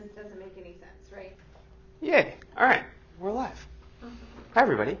doesn't make any sense, right? Yay. All right. We're live. Hi,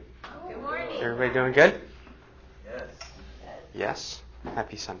 everybody. Good morning. Is everybody doing good? Yes. Yes.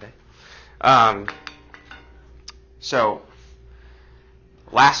 Happy Sunday. So,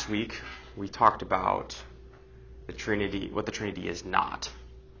 last week we talked about the Trinity, what the Trinity is not.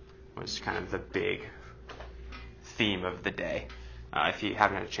 Was kind of the big theme of the day. If you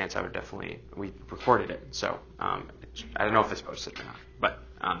haven't had a chance, I would definitely, we recorded it, so I don't know if it's posted or not, but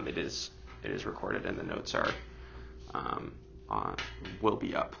it is recorded, and the notes are will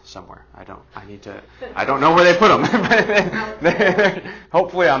be up somewhere. I don't know where they put them, but they're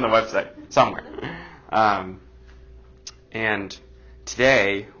hopefully on the website somewhere. And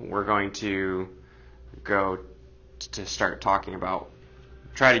today we're going to go to start talking about,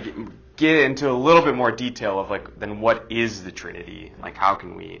 try to get into a little bit more detail of then what is the Trinity? Like, how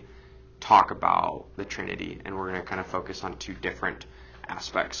can we talk about the Trinity? And we're going to kind of focus on two different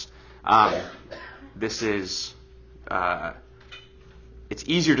aspects. This is it's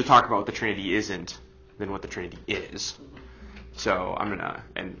easier to talk about what the Trinity isn't than what the Trinity is. So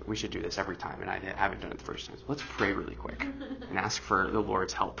and we should do this every time, and I haven't done it the first time. So let's pray really quick and ask for the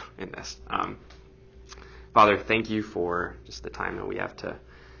Lord's help in this. Father, thank you for just the time that we have to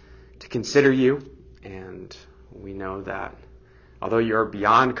consider you, and we know that although you're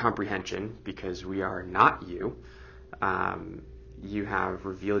beyond comprehension because we are not you, you have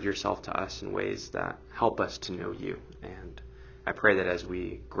revealed yourself to us in ways that help us to know you. And I pray that as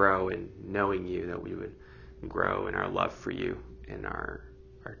we grow in knowing you, that we would grow in our love for you, and our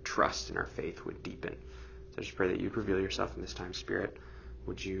trust and our faith would deepen. So I just pray that you'd reveal yourself in this time, Spirit.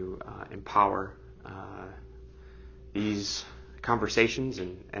 Would you empower these conversations,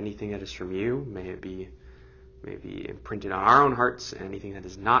 and anything that is from you, may it be imprinted on our own hearts, and anything that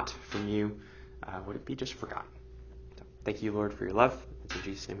is not from you, would it be just forgotten. So, thank you, Lord, for your love. It's in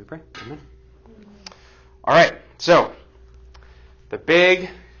Jesus' name we pray. Amen. All right, so the big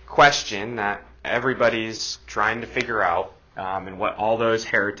question that everybody's trying to figure out, and what all those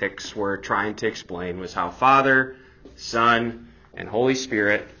heretics were trying to explain, was how Father, Son, and Holy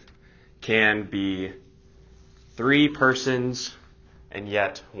Spirit can be three persons and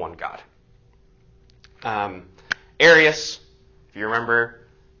yet one God. Arius, if you remember,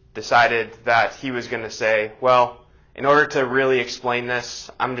 decided that he was going to say, well, in order to really explain this,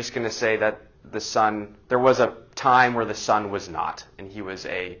 I'm just going to say that the Son, there was a time where the Son was not, and he was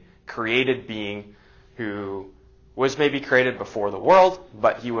a created being who was maybe created before the world,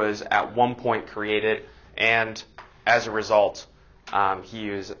 but he was at one point created, and as a result, he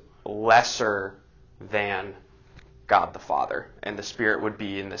is lesser than God the Father, and the Spirit would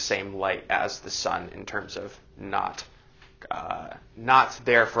be in the same light as the Son in terms of not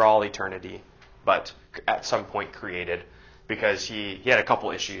there for all eternity, but at some point created, because he had a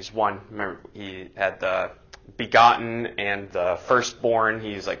couple issues. One, remember, he had the begotten and the firstborn.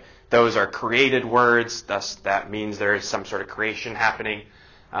 He's like, those are created words, thus that means there is some sort of creation happening.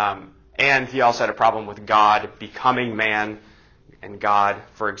 And he also had a problem with God becoming man, and God,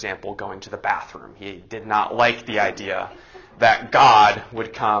 for example, going to the bathroom. He did not like the idea that God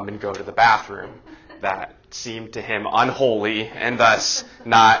would come and go to the bathroom. That seemed to him unholy, and thus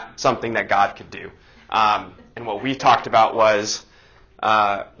not something that God could do. And what we talked about was,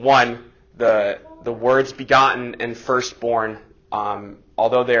 one, the words begotten and firstborn,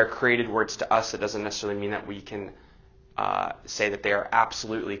 although they are created words to us, it doesn't necessarily mean that we can say that they are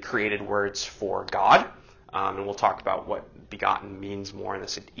absolutely created words for God. And we'll talk about what begotten means more in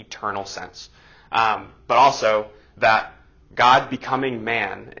this eternal sense. But also that God becoming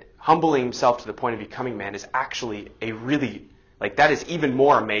man, humbling himself to the point of becoming man, is actually a really, that is even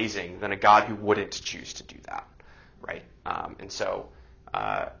more amazing than a God who wouldn't choose to do that, right? And so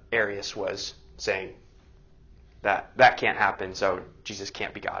Arius was saying that can't happen, so Jesus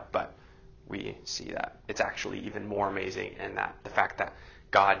can't be God. But we see that it's actually even more amazing, and that the fact that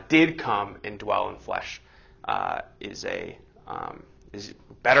God did come and dwell in flesh is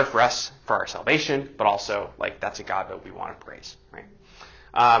better for us, for our salvation, but also that's a God that we want to praise, right?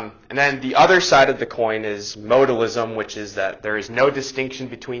 And then the other side of the coin is modalism, which is that there is no distinction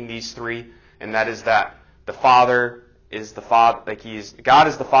between these three, and that is that the Father is the Father, God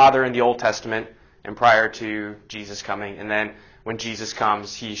is the Father in the Old Testament and prior to Jesus coming, and then when Jesus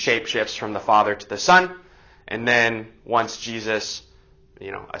comes, he shapeshifts from the Father to the Son, and then once Jesus,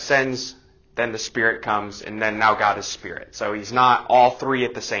 ascends, then the Spirit comes, and then now God is Spirit. So he's not all three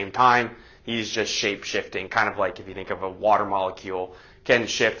at the same time. He's just shape-shifting, kind of like if you think of a water molecule can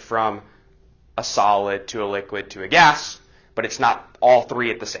shift from a solid to a liquid to a gas, but it's not all three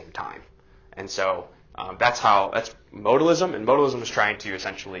at the same time. And so That's modalism, and modalism is trying to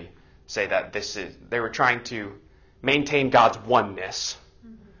essentially say that they were trying to maintain God's oneness.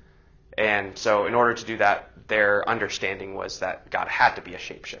 And so in order to do that, their understanding was that God had to be a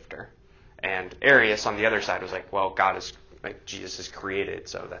shapeshifter. And Arius on the other side was like, well, Jesus is created,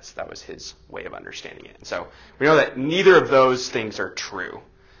 so that was his way of understanding it. And so we know that neither of those things are true.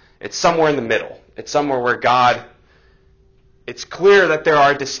 It's somewhere in the middle. It's somewhere where it's clear that there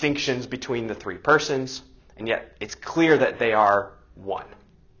are distinctions between the three persons, and yet it's clear that they are one.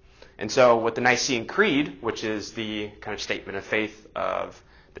 And so with the Nicene Creed, which is the kind of statement of faith of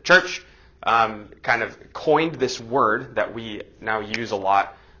the church, kind of coined this word that we now use a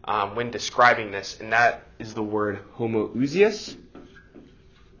lot when describing this, and that is the word homoousios.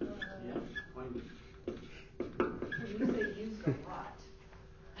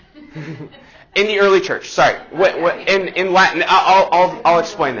 In the early church, sorry. In Latin, I'll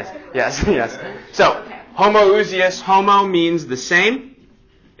explain this. Yes, yes. So, homoousios, homo means the same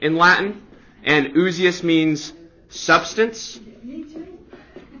in Latin, and ousios means substance. Me too.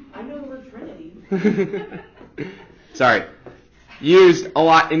 I know the word Trinity. Sorry. Used a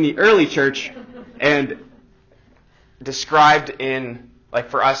lot in the early church and described in, like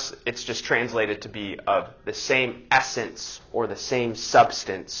for us, it's just translated to be of the same essence or the same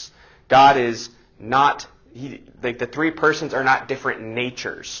substance. God is not, the three persons are not different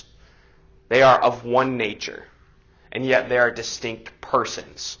natures. They are of one nature, and yet they are distinct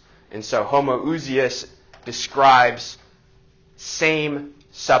persons. And so homoousios describes same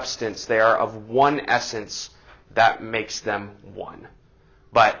substance. They are of one essence that makes them one.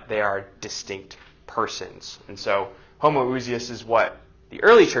 But they are distinct persons. And so homoousios is what the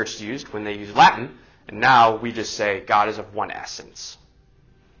early church used when they used Latin, and now we just say God is of one essence.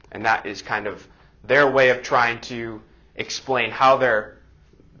 And that is kind of their way of trying to explain how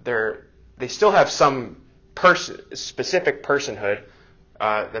they still have some specific personhood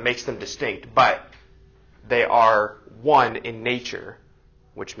that makes them distinct, but they are one in nature,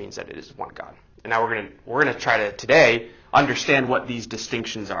 which means that it is one God. And now we're gonna try to today understand what these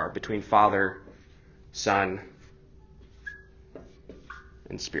distinctions are between Father, Son,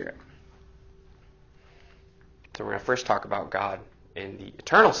 and Spirit. So we're gonna first talk about God in the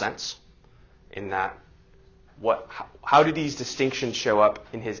eternal sense, in that how do these distinctions show up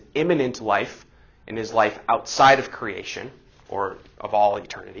in his immanent life, in his life outside of creation, or of all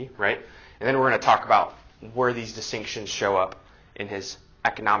eternity, right? And then we're going to talk about where these distinctions show up in his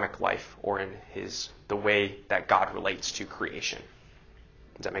economic life, or in the way that God relates to creation.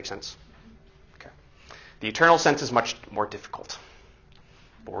 Does that make sense? Okay. The eternal sense is much more difficult,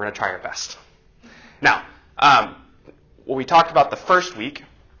 but we're going to try our best. Now, what we talked about the first week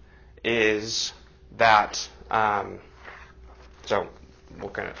is that, so we'll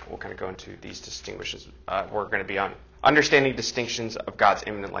kind of go into these distinctions. We're going to be on understanding distinctions of God's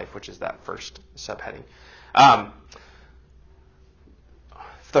immanent life, which is that first subheading.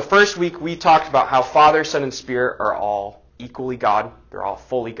 The first week we talked about how Father, Son, and Spirit are all equally God. They're all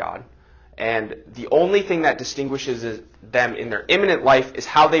fully God. And the only thing that distinguishes them in their immanent life is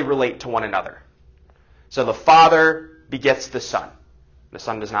how they relate to one another. So the Father begets the Son. The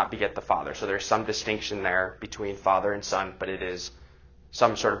Son does not beget the Father. So there's some distinction there between Father and Son, but it is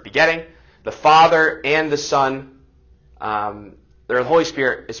some sort of begetting. The Father and the Son, the Holy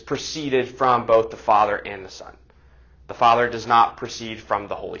Spirit is proceeded from both the Father and the Son. The Father does not proceed from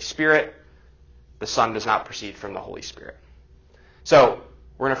the Holy Spirit. The Son does not proceed from the Holy Spirit. So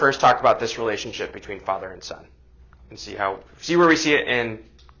we're going to first talk about this relationship between Father and Son, and see where we see it in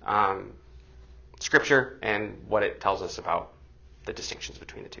Scripture and what it tells us about the distinctions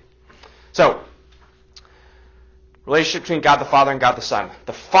between the two. So, relationship between God the Father and God the Son.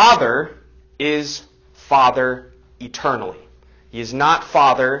 The Father is Father eternally. He is not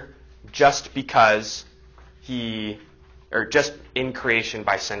Father just because just in creation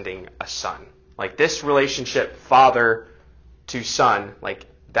by sending a Son. Like this relationship, Father to Son, like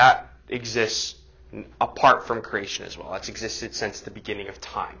that exists apart from creation as well. That's existed since the beginning of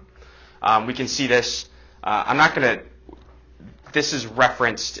time. We can see this. This is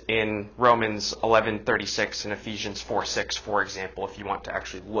referenced in Romans 11:36 and Ephesians 4:6, for example, if you want to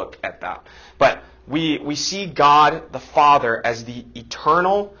actually look at that. But we see God the Father as the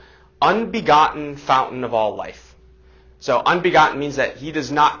eternal, unbegotten fountain of all life. So unbegotten means that he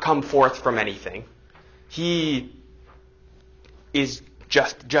does not come forth from anything. He is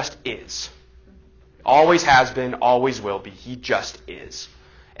just is. Always has been, always will be. He just is.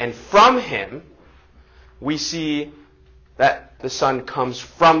 And from him, we see that the Son comes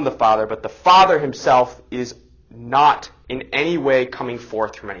from the Father, but the Father himself is not in any way coming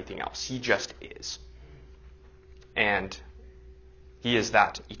forth from anything else. He just is. and he is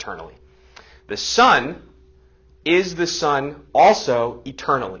that eternally. The Son is the Son also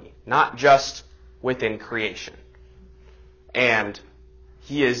eternally, not just within creation. And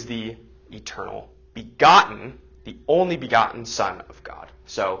he is the eternal begotten, the only begotten Son of God.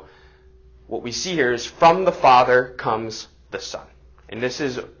 So what we see here is from the Father comes the Son. And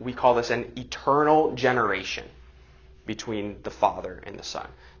we call this an eternal generation between the Father and the Son.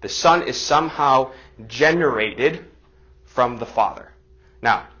 The Son is somehow generated from the Father.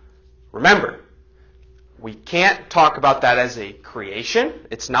 Now, remember, we can't talk about that as a creation.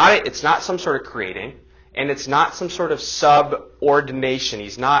 It's not some sort of creating, and it's not some sort of subordination.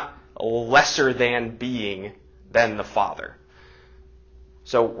 He's not a lesser than being than the Father.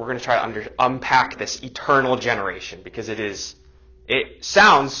 So we're going to try to unpack this eternal generation, because it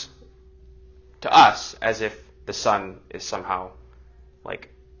sounds to us as if the Son is somehow like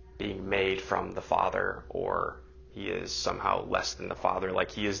being made from the Father, or he is somehow less than the Father, like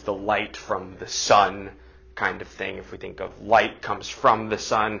he is the light from the sun kind of thing. If we think of light comes from the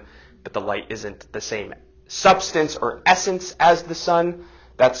sun, but the light isn't the same substance or essence as the sun,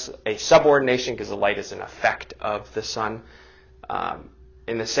 that's a subordination because the light is an effect of the sun.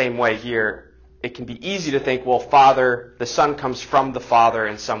 In the same way here, it can be easy to think, well, the Son comes from the Father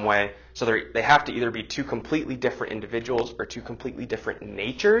in some way, so they have to either be two completely different individuals or two completely different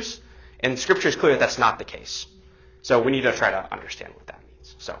natures. And Scripture is clear that that's not the case. So we need to try to understand what that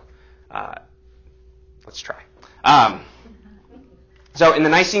means. So let's try. So in the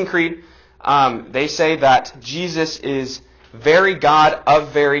Nicene Creed, they say that Jesus is very God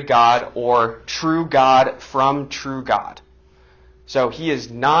of very God, or true God from true God. So he is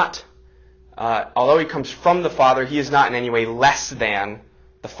not, although he comes from the Father, he is not in any way less than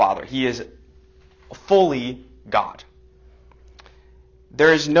the Father. He is fully God.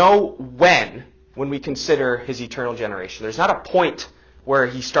 There is no when we consider his eternal generation. There's not a point where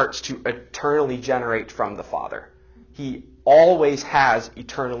he starts to eternally generate from the Father. He always has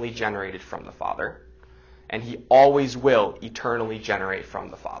eternally generated from the Father, and he always will eternally generate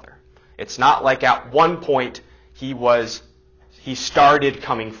from the Father. It's not like at one point he started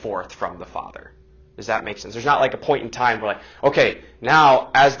coming forth from the Father. Does that make sense? There's not like a point in time where okay,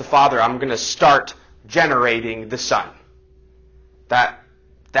 now as the Father, I'm going to start generating the Son.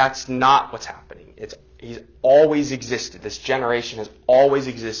 That's not what's happening. He's always existed. This generation has always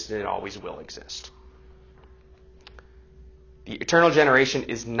existed and always will exist. The eternal generation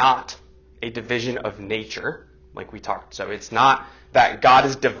is not a division of nature, like we talked. So it's not that God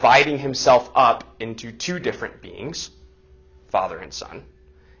is dividing himself up into two different beings, Father and Son.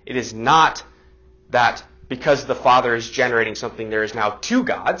 It is not that because the Father is generating something, there is now two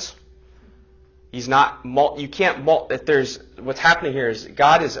gods. He's not, you can't, what's happening here is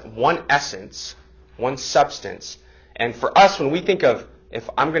God is one essence, one substance. And for us, when we think of, if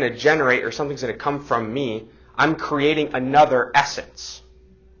I'm going to generate or something's going to come from me, I'm creating another essence.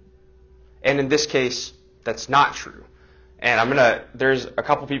 And in this case, that's not true. And there's a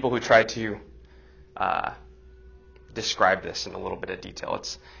couple people who try to describe this in a little bit of detail.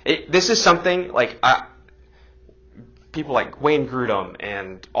 This is something people like Wayne Grudem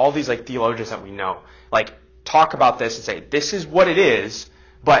and all these theologians that we know talk about this and say, this is what it is,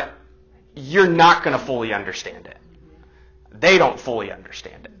 but you're not going to fully understand it. They don't fully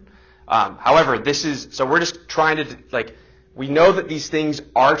understand it. However, so we're just trying to, we know that these things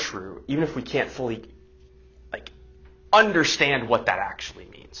are true, even if we can't fully, understand what that actually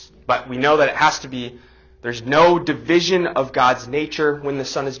means. But we know that it has to be, there's no division of God's nature when the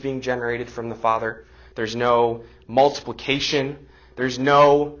Son is being generated from the Father. There's no multiplication. There's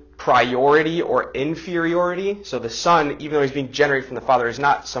no priority or inferiority. So the Son, even though he's being generated from the Father, is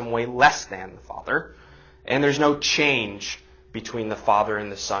not some way less than the Father. And there's no change between the Father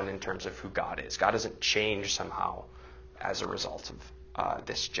and the Son in terms of who God is. God doesn't change somehow as a result of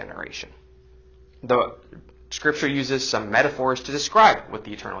this generation. The Scripture uses some metaphors to describe what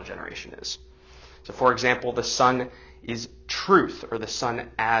the eternal generation is. So, for example, the Son is truth, or the Son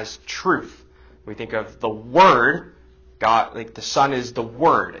as truth. We think of the Word, God, the Son is the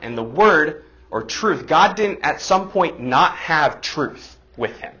Word. And the Word, or truth, God didn't at some point not have truth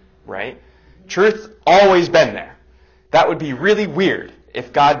with him, right? Truth always been there. That would be really weird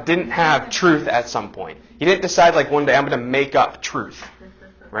if God didn't have truth at some point. He didn't decide one day I'm going to make up truth,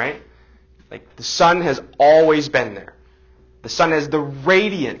 right? The Son has always been there. The Son is the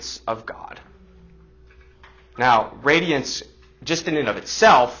radiance of God. Now, radiance, just in and of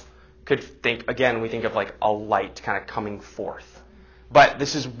itself, we think of a light kind of coming forth. But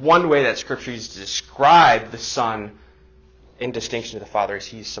this is one way that Scripture uses to describe the Son in distinction to the Father, is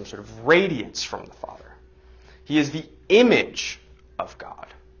he's some sort of radiance from the Father. He is the image of God.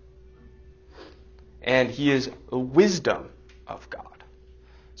 And he is the wisdom of God.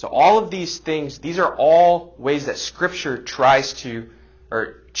 So all of these things, these are all ways that Scripture tries to,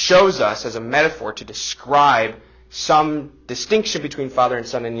 or shows us as a metaphor to describe some distinction between Father and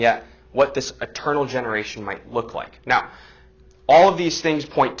Son, and yet what this eternal generation might look like. Now, all of these things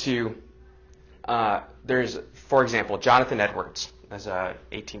point to, there's, for example, Jonathan Edwards, as an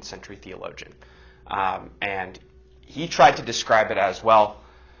 18th century theologian. And he tried to describe it as, well,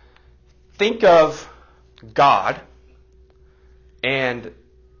 think of God and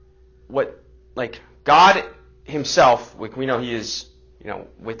what, like, God himself, like, we know he is,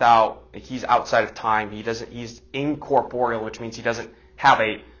 he's outside of time. He's incorporeal, which means he doesn't have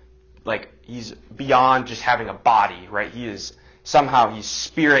he's beyond just having a body, right? He's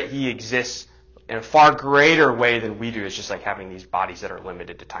spirit. He exists in a far greater way than we do. It's just like having these bodies that are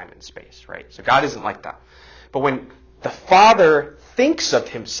limited to time and space, right? So God isn't like that. But when the Father thinks of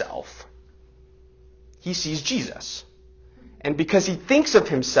himself, he sees Jesus. And because he thinks of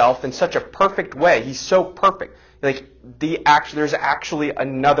himself in such a perfect way, he's so perfect, there's actually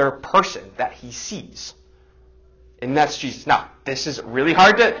another person that he sees. And that's Jesus. Now, this is really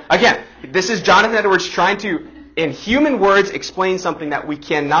hard this is Jonathan Edwards trying to, in human words, explain something that we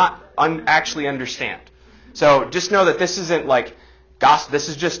cannot actually understand. So just know that this isn't like gospel. This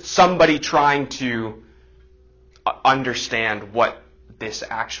is just somebody trying to understand what this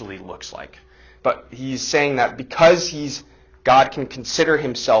actually looks like. But he's saying that because God can consider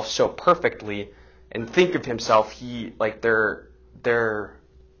himself so perfectly and think of himself, there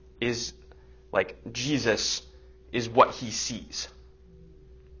is, Jesus is what he sees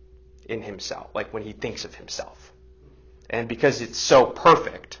in himself, like when he thinks of himself. And because it's so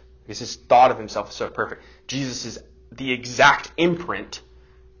perfect, because his thought of himself is so perfect, Jesus is the exact imprint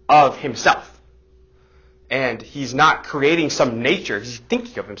of himself. And he's not creating some nature, he's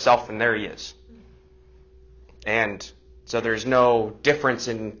thinking of himself, and there he is. And so there's no difference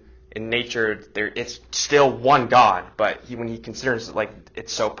in nature. It's still one God, but when he considers it,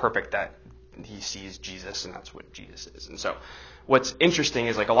 it's so perfect that he sees Jesus, and that's what Jesus is. And so what's interesting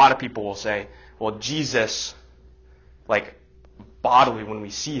is, a lot of people will say, well, Jesus, bodily, when we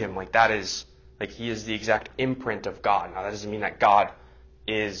see him, that is, he is the exact imprint of God. Now, that doesn't mean that God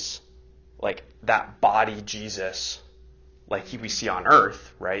is, that body Jesus, we see on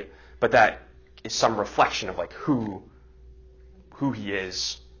earth, right? But that is some reflection of, who he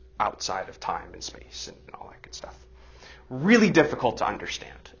is outside of time and space and all that good stuff. Really difficult to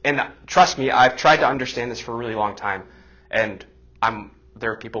understand. And trust me, I've tried to understand this for a really long time, and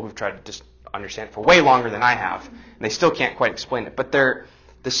there are people who've tried to just understand it for way longer than I have, and they still can't quite explain it. But the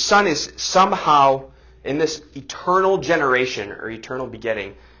Son is somehow, in this eternal generation or eternal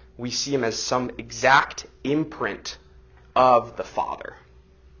begetting, we see him as some exact imprint of the Father.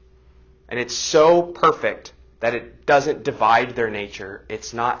 And it's so perfect that it doesn't divide their nature.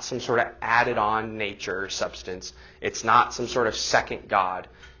 It's not some sort of added on nature or substance. It's not some sort of second God.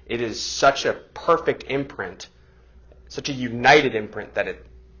 It is such a perfect imprint, such a united imprint, that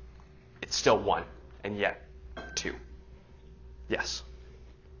it's still one, and yet two. Yes?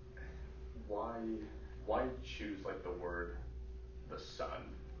 Why choose the word the Son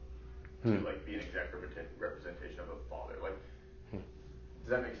to be an exact representation of a father? Does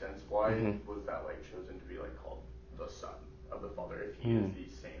that make sense? Why was that chosen to be called the Son of the Father if he is the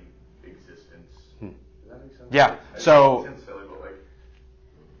same existence? Does that make sense? Yeah. So it makes sense silly, but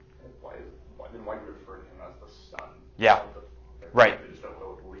why do we refer to him as the Son? Yeah. Of the Father? Right. Is it just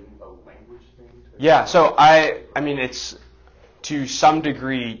a language thing? Yeah. So I mean, it's to some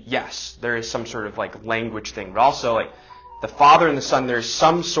degree, yes, there is some sort of language thing, but also the Father and the Son, there's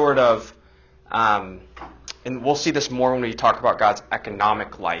some sort of and we'll see this more when we talk about God's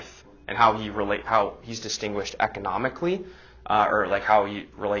economic life and how he's distinguished economically, or how he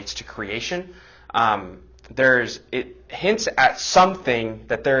relates to creation. It hints at something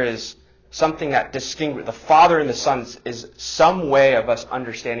that there is something that distinguishes the Father and the Son is some way of us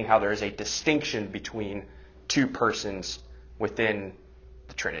understanding how there is a distinction between two persons within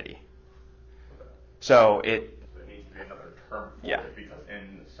the Trinity. So it needs to be another term for it, because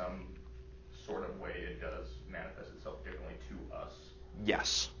in some sort of way it does manifest itself differently to us.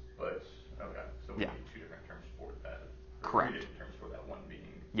 Yes. But, okay, so we need two different terms for that. Correct. 3 different terms for that one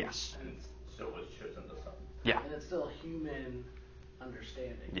being. Yes. And so was chosen the Son. Yeah. And it's still human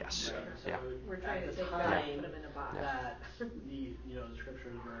understanding. Yes. Right? So Yeah. We're trying at to the take that time and put them in a box. that the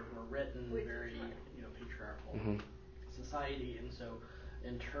scriptures were written, very patriarchal society, and so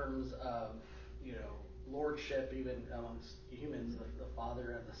in terms of lordship, even amongst humans, the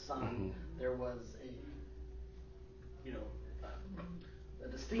Father and the Son, there was a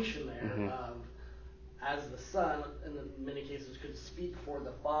distinction there of, as the Son, in many cases, could speak for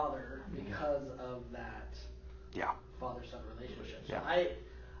the Father because of that father-son relationship. So I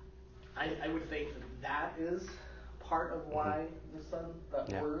would think that is part of why the Son, that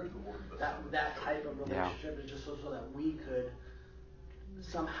word, that type of relationship is just so that we could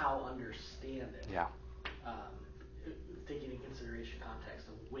somehow understand it. Taking into consideration context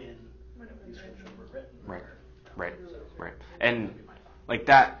of when these scriptures were written. Right. And like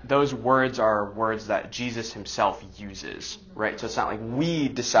that, those words are words that Jesus himself uses, right? So it's not like we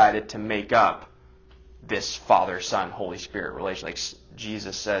decided to make up this Father, Son, Holy Spirit relation. Like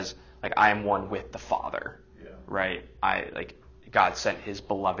Jesus says, like, I am one with the Father, right? God sent his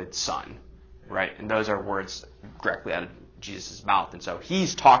beloved Son, right? And those are words directly out of Jesus' mouth. And so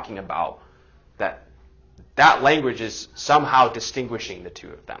he's talking about that language is somehow distinguishing the two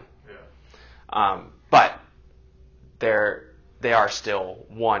of them. But they are still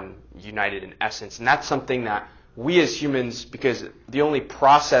one, united in essence. And that's something that we as humans, because the only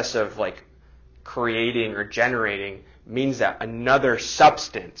process of like creating or generating means that another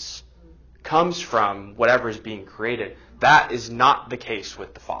substance comes from whatever is being created. That is not the case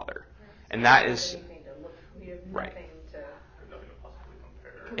with the Father. And that is right.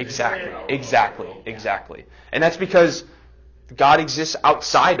 Exactly. And that's because God exists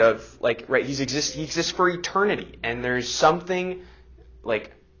outside of, like, right, he exists for eternity. And there's something,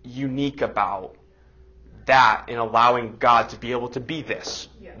 like, unique about that in allowing God to be able to be this.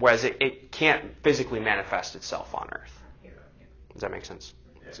 Whereas it can't physically manifest itself on earth. Does that make sense?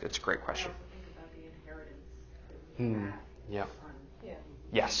 It's a great question. I also think about the inheritance.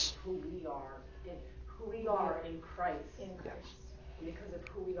 Yes. Who we are in Christ. Because of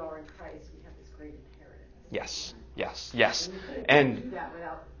who we are in Christ, we have this great inheritance. Yes. And we couldn't do that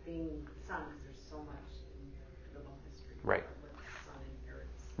without being Son, because there's so much in biblical history. Right. What the Son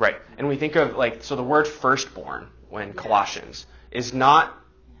inherits. Right. And we think of, like, so the word firstborn, when Colossians, is not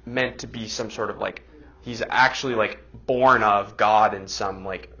meant to be some sort of, like, he's actually, like, born of God in some,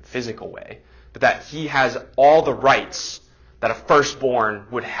 like, physical way. But that he has all the rights that a firstborn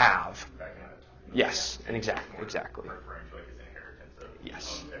would have. Yes, and exactly.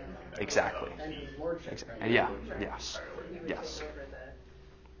 Yes, exactly. And his lordship. Yes.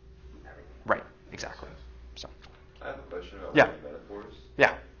 Right, exactly. So. I have a question about metaphors.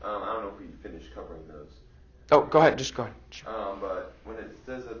 Yeah. I don't know if we finished covering those. Oh, go ahead. Just go ahead. But when it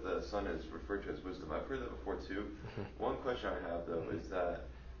says that the Son is referred to as wisdom, I've heard that before too. One question I have though is that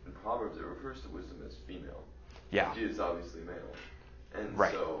in Proverbs it refers to wisdom as female. Yeah. She is obviously male. And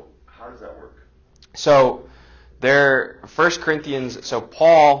so how does that work? So 1 Corinthians, so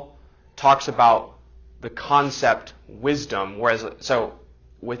Paul talks about the concept wisdom, whereas, so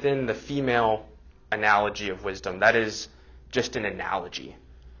within the female analogy of wisdom, that is just an analogy.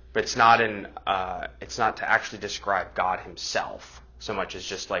 But it's not to actually describe God himself so much as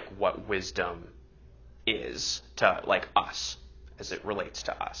just like what wisdom is to like us as it relates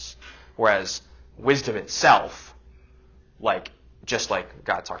to us. Whereas wisdom itself, like just like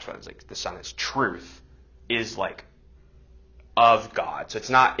God talks about, it's like the Son is truth, is like of God. So it's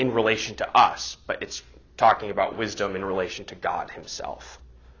not in relation to us, but it's talking about wisdom in relation to God himself.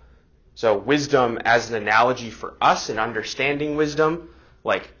 So wisdom as an analogy for us in understanding wisdom,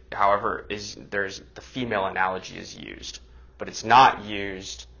 like, however, there's the female analogy is used, but it's not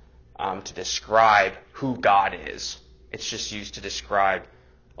used to describe who God is. It's just used to describe,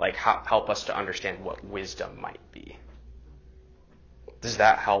 like, help us to understand what wisdom might be. Does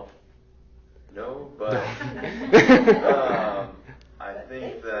that help? No, but I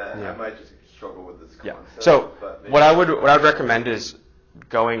think that I might just struggle with this concept. So what I would recommend is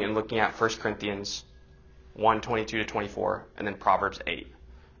going and looking at 1 Corinthians 1:22-24, and then Proverbs 8.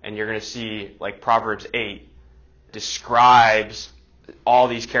 And you're going to see, like, Proverbs 8 describes all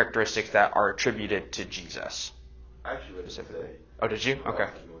these characteristics that are attributed to Jesus. I actually read it today. Oh, did you? Okay.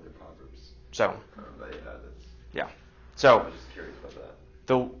 So. So I was just curious about that.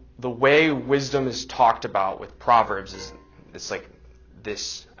 The way wisdom is talked about with Proverbs is it's like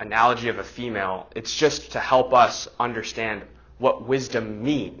this analogy of a female. It's just to help us understand what wisdom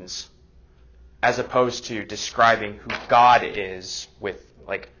means, as opposed to describing who God is with,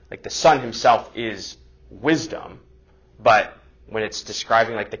 like the Son himself is wisdom, but when it's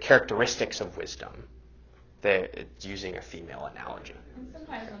describing like the characteristics of wisdom, it's using a female analogy. And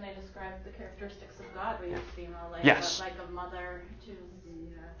sometimes when they describe the characteristics of God, we use female, like a mother to.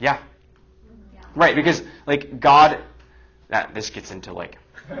 Yeah. Right, because like God, this gets into like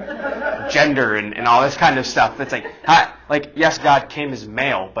gender and all this kind of stuff. It's like yes, God came as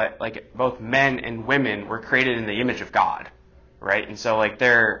male, but like both men and women were created in the image of God, right? And so like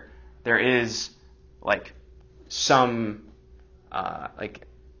there is like some like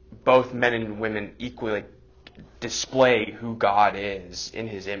both men and women equally display who God is in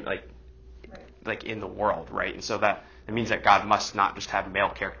His image, like in the world, right? And so that means that God must not just have male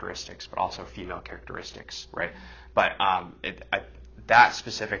characteristics, but also female characteristics, right? But that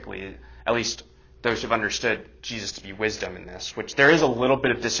specifically, at least those who've understood Jesus to be wisdom in this, which there is a little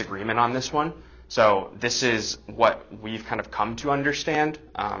bit of disagreement on this one. So this is what we've kind of come to understand.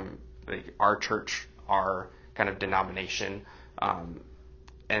 Our church, our kind of denomination,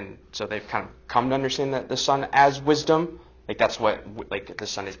 and so they've kind of come to understand that the Son as wisdom, like that's what, like the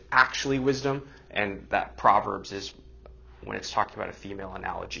Son is actually wisdom, and that Proverbs is, when it's talking about a female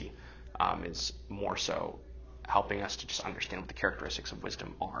analogy, is more so helping us to just understand what the characteristics of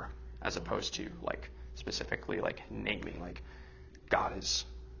wisdom are, as opposed to like specifically like naming like God is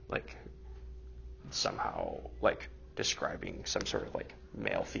like somehow like describing some sort of like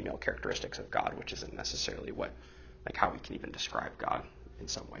male female characteristics of God, which isn't necessarily what like how we can even describe God in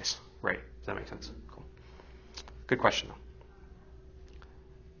some ways, right? Does that make sense? Cool. Good question though.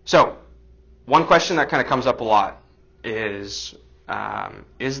 So one question that kind of comes up a lot is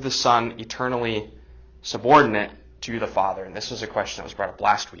the Son eternally subordinate to the Father? And this was a question that was brought up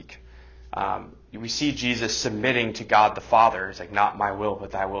last week. We see Jesus submitting to God the Father. It's like, not my will,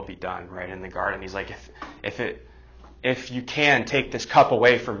 but thy will be done, right, in the garden. He's like, if you can, take this cup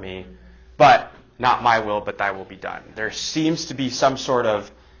away from me, but not my will, but thy will be done. There seems to be some sort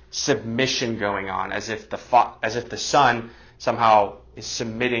of submission going on, as if the Son somehow is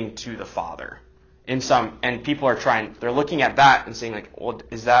submitting to the Father. And people are they're looking at that and saying like, well,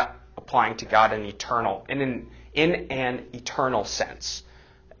 is that applying to God in an eternal sense,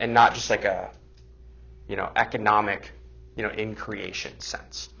 and not just like a, economic, in creation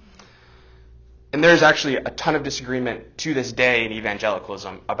sense? And there's actually a ton of disagreement to this day in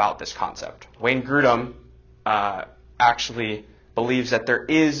evangelicalism about this concept. Wayne Grudem actually believes that there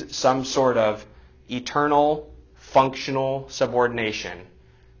is some sort of eternal, functional subordination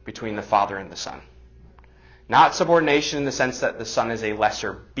between the Father and the Son. Not subordination in the sense that the Son is a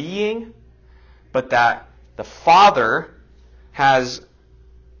lesser being, but that the Father has,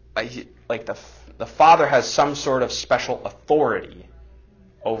 the Father has some sort of special authority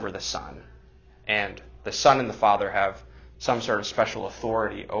over the Son, and the Son and the Father have some sort of special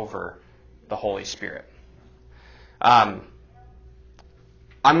authority over the Holy Spirit. I'm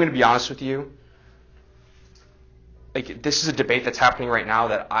going to be honest with you. Like, this is a debate that's happening right now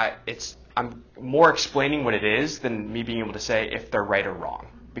that I'm more explaining what it is than me being able to say if they're right or wrong,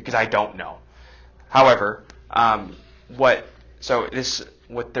 because I don't know. However, what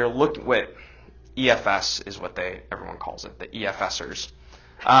EFS is what everyone calls it, the EFSers.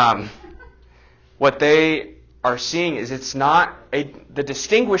 What they are seeing is it's not the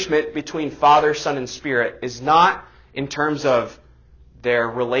distinguishment between Father, Son, and Spirit is not in terms of their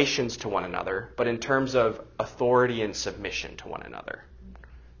relations to one another, but in terms of authority and submission to one another.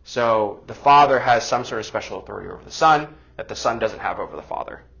 So the Father has some sort of special authority over the Son that the Son doesn't have over the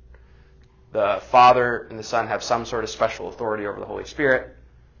Father. The Father and the Son have some sort of special authority over the Holy Spirit,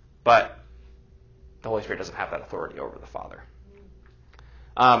 but the Holy Spirit doesn't have that authority over the Father.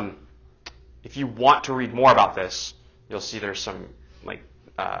 If you want to read more about this, you'll see there's some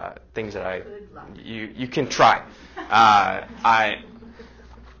things that you can try. I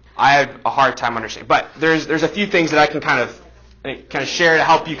have a hard time understanding, but there's a few things that I can kind of share to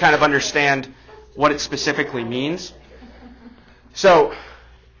help you kind of understand what it specifically means. So,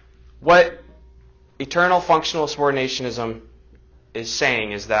 what eternal functional subordinationism is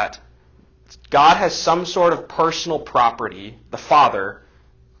saying is that God has some sort of personal property, the Father,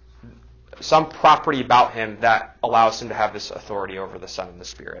 some property about him that allows him to have this authority over the Son and the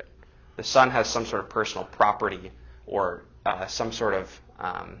Spirit. The Son has some sort of personal property, or some sort of,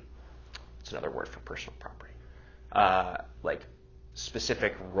 it's another word for personal property, like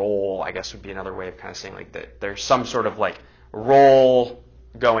specific role, I guess would be another way of kind of saying like that there's some sort of like role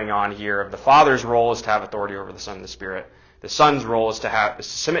going on here. Of the Father's role is to have authority over the Son and the Spirit. The Son's role is to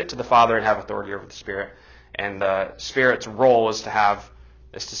submit to the Father and have authority over the Spirit. And the Spirit's role is to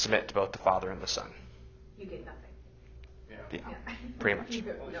submit to both the Father and the Son. You get nothing. Yeah, pretty much.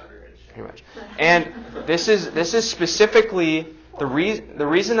 Pretty much. And this is specifically the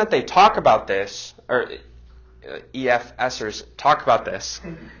reason that they talk about this, or EFSers talk about this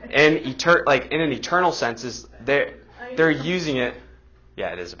in an eternal sense, is they're using it.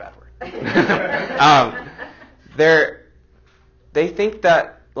 Yeah, it is a bad word. They think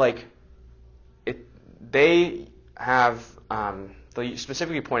that they have they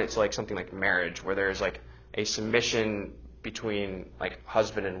specifically pointed to like something like marriage, where there's like a submission between like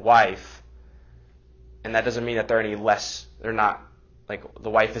husband and wife, and that doesn't mean that they're any less. They're not like the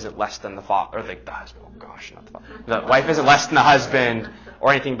wife isn't less than the father, or like the husband. Oh gosh, not the father. The wife isn't less than the husband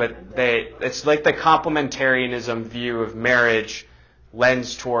or anything, but it's like the complementarianism view of marriage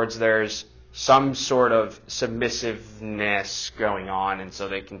lends towards there's some sort of submissiveness going on, and so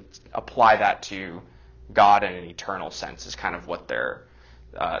they can apply that to God in an eternal sense is kind of what they're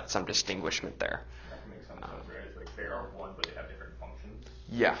some distinguishment there. That makes sense, right? It's like they are one, but they have different functions.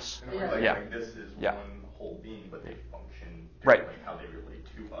 Yes. Like this is one whole being, but they function right. Like how they relate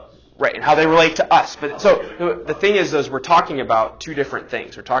to us. Right, and how they relate to us. But so the thing is we're talking about two different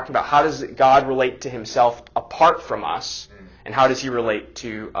things. We're talking about how does God relate to himself apart from us, and how does he relate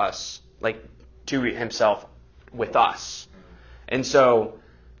to us, like to himself with us. And so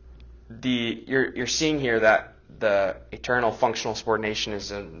you're seeing here that the eternal functional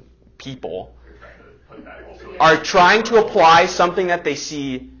subordination people are trying to apply something that they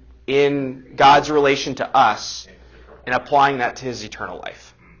see in God's relation to us and applying that to his eternal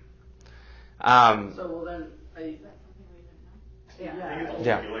life. So well then,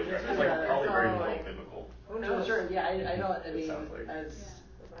 yeah. It's like probably very biblical. Sure. Yeah, I know. I mean, as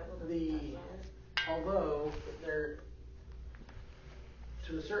although there,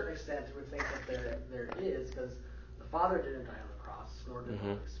 to a certain extent, you would think that there is, because the Father didn't die on the cross, nor did the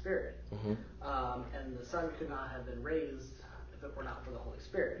Holy Spirit, and the Son could not have been raised if it were not for the Holy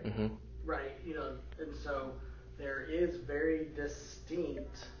Spirit, right? You know, and so there is very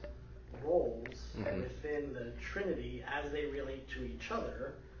distinct roles within the Trinity as they relate to each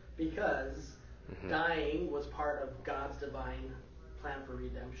other, because dying was part of God's divine plan for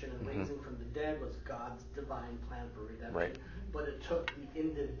redemption, and raising from the dead was God's divine plan for redemption. Right. But it took the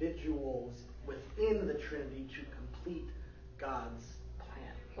individuals within the Trinity to complete God's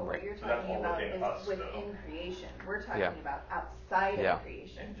plan. But what you're talking about is within creation. We're talking about outside of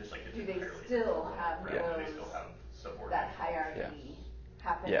creation. And just like do they still have that hierarchy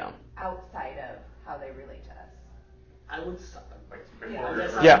happening outside of how they relate to us? I would stop. I'm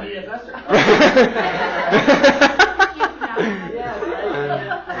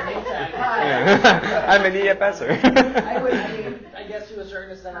an EFSer. I guess to a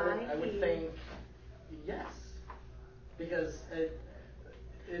certain extent, I would think yes, because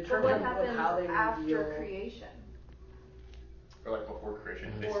in terms of how they after creation, or like before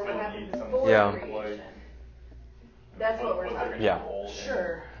creation, they or still what happens need some before creation. That's what we're talking about.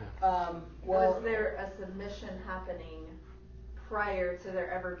 Sure. Was there a submission happening prior to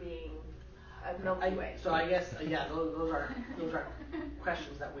there ever being a Milky Way? So I guess those are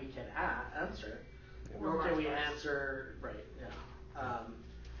questions that we can answer. Nor can we answer right. Yeah.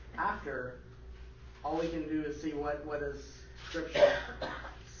 After, all we can do is see what does Scripture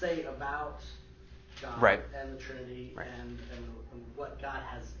say about God and the Trinity and what God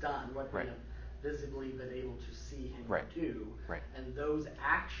has done, what we have visibly been able to see him do. Right. And those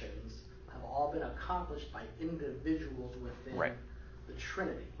actions have all been accomplished by individuals within the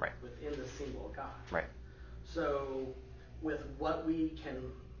Trinity, within the single God. Right. So with what we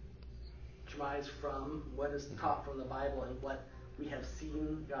can surmise from what is taught from the Bible and what we have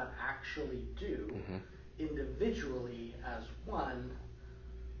seen God actually do individually as one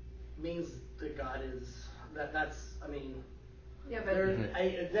means that God is that's I mean. Yeah, but do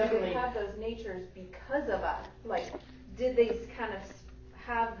they have those natures because of us? Like, did they kind of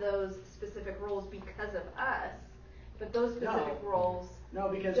have those specific roles because of us? But those specific roles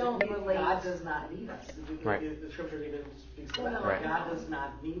don't relate. God does not need us. The Scripture even speaks about that. God does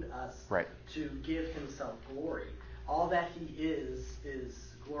not need us to give himself glory. All that he is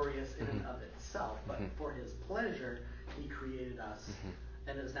glorious in and of itself. But for his pleasure, he created us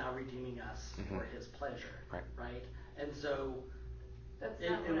and is now redeeming us for his pleasure. Right? And so that's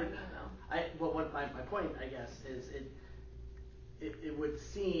not what I mean, though. What my point, I guess, is it would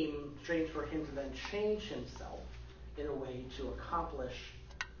seem strange for him to then change himself in a way to accomplish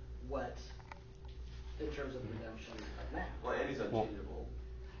what, in terms of redemption of man. Well, and he's unchangeable.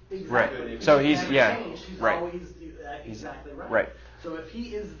 Exactly. Right. So he's always exactly right. Right. So if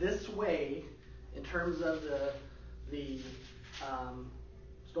he is this way, in terms of the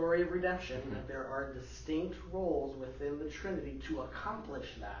story of redemption, that there are distinct roles within the Trinity to accomplish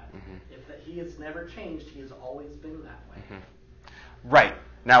that. If that he has never changed, he has always been that way. Right.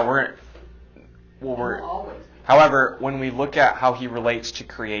 Now we're always. However, when we look at how he relates to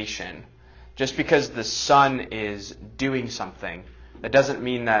creation, just because the Son is doing something that doesn't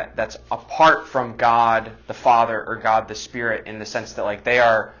mean that that's apart from God the Father or God the Spirit, in the sense that like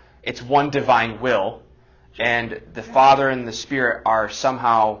it's one divine will, and the Father and the Spirit are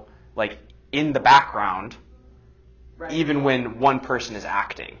somehow like in the background, right, even when one person is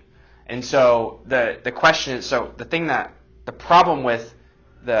acting. And so the question is, so the problem with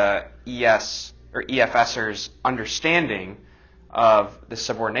the ES or EFSers' understanding of the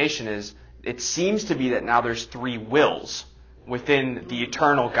subordination is, it seems to be that now there's three wills within the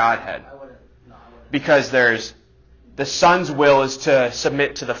eternal Godhead. Because there's the Son's will is to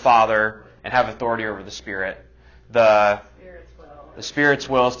submit to the Father and have authority over the Spirit. The Spirit's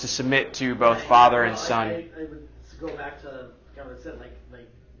will is to submit to both Father and Son. I would go back to what it said,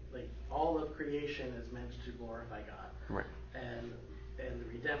 like all of creation is meant to glorify God. Right. And the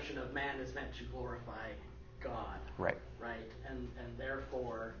redemption of man is meant to glorify God. Right. Right. And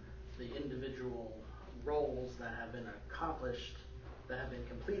therefore the individual roles that have been accomplished, that have been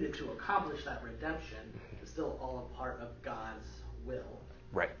completed to accomplish that redemption, is still all a part of God's will.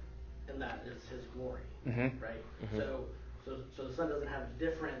 Right. And that is His glory. Mm-hmm. Right. Mm-hmm. So the Son doesn't have a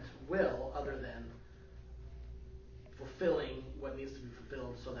different will other than fulfilling what needs to be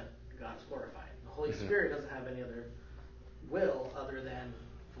fulfilled so that God's glorified. The Holy Mm-hmm. Spirit doesn't have any other will other than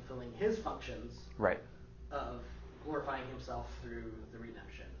fulfilling His functions, right, of glorifying Himself through the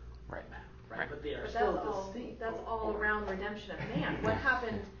redemption right. of man. Right? Right. But they are still distinct. That's all around redemption of man. What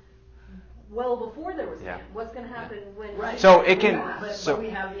happened well before there was man? What's going to happen when? Right. So it can. But we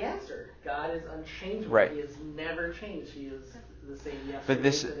have the answer. God is unchangeable. Right. He has never changed. He is the same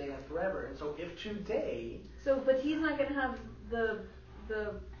yesterday, today, and forever. And so if today. But He's not going to have the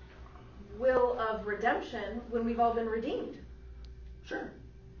will of redemption when we've all been redeemed. Sure,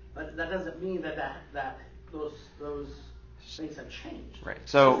 but that doesn't mean that those things have changed. Right.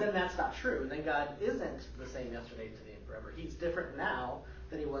 So then that's not true. Then God isn't the same yesterday, today, and forever. He's different now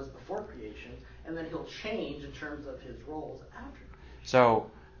than He was before creation, and then He'll change in terms of His roles after creation. So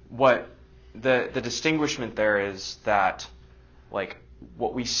what the distinguishment there is that, like,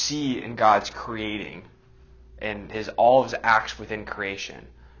 what we see in God's creating and all of His acts within creation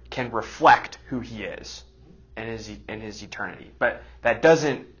can reflect who He is in His eternity. But that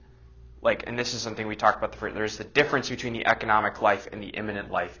doesn't, like, and this is something we talked about before, there's the difference between the economic life and the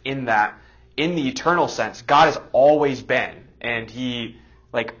immanent life, in that in the eternal sense, God has always been. And He,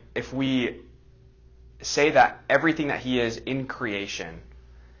 like, if we say that everything that He is in creation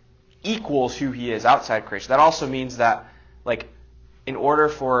equals who He is outside creation, that also means that, like, in order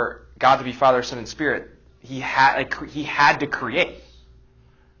for God to be Father, Son, and Spirit, He had to create.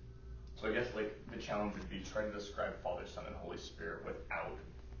 So I guess, like, the challenge would be trying to describe Father, Son, and Holy Spirit without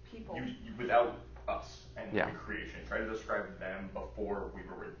people, without us and Yeah. the creation. Try to describe them before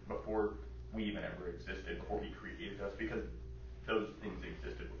we even ever existed, before He created us, because those things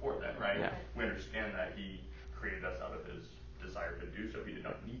existed before then, right? Yeah. We understand that He created us out of His desire to do so. He did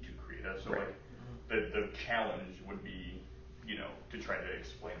not need to create us. So Right. like the challenge would be, to try to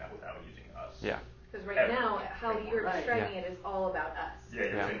explain that without using us. Yeah. Because now, how you're describing it is all about us. Yeah,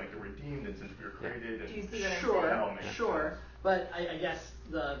 you're saying like the redeemed, and since we were created. Do you see what I'm saying? Sure. But I guess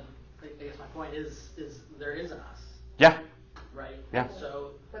my point is there is an us. Yeah. Right. Yeah.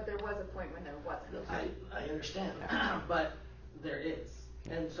 So. But there was a point when there wasn't. I understand, but there is,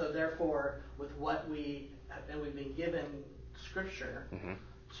 and so therefore, with what we've been given Scripture Mm-hmm.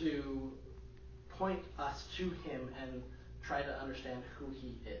 to point us to Him and try to understand who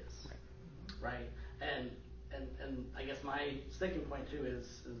He is, right? And I guess my sticking point too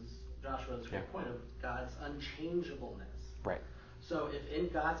is Joshua's great point of God's unchangeableness. Right. So if in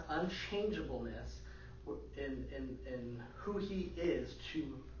God's unchangeableness, in who He is to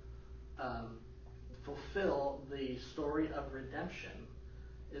fulfill the story of redemption,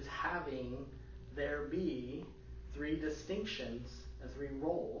 is having there be three distinctions and three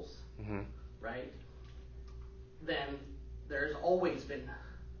roles, Mm-hmm. right? Then there's always been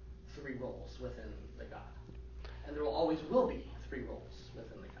three roles within the God. And there always will be three roles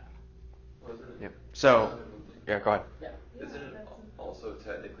within the God. Wasn't it? Yep. So, go ahead. Yeah. Isn't it also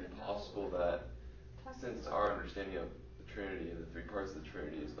technically possible that, since our understanding of the Trinity and the three parts of the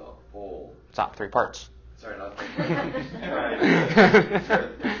Trinity is not full... It's not three parts. Sorry, not three parts.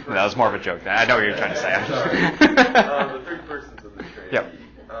 That was more of a joke. I know what you're trying to say. I'm sorry. The three persons of the Trinity, yep.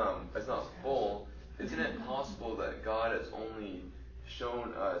 It's not full. Isn't it possible that God has only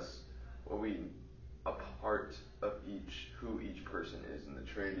shown us a part of who each person is in the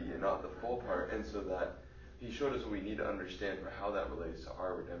Trinity, and not the full part, and so that He showed us what we need to understand for how that relates to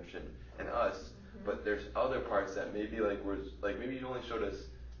our redemption and us, but there's other parts that maybe maybe He only showed us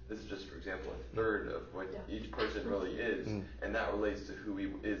this is just, for example, a third of what each person really is, and that relates to who he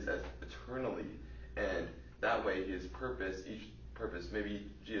is as eternally. And that way, his purpose, each purpose,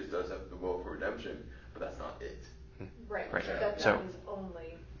 maybe Jesus does have the will for redemption, but that's not it. Right. That's not his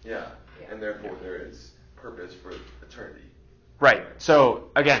only. Yeah. And therefore there is purpose for eternity. Right. So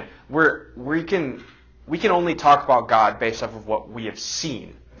again, we can only talk about God based off of what we have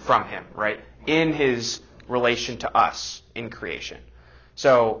seen from him, right? In his relation to us in creation.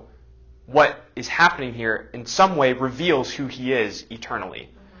 So what is happening here in some way reveals who he is eternally.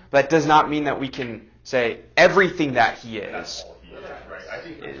 That does not mean that we can say everything that he is. That's all he is, right? I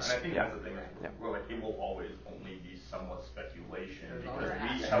think that's the thing. Well, like, it will always only be somewhat speculation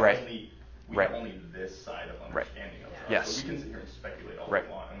because we have only this side of understanding of God. Yes. So we can sit here and speculate all we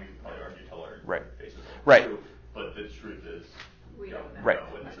want, and we can probably argue till our faces are right. true. But the truth is, we don't know. Right.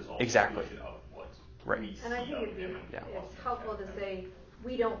 And this is all Exactly. speculation of what we see and I think it's helpful to say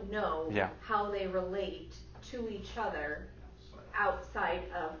we don't know how they relate to each other outside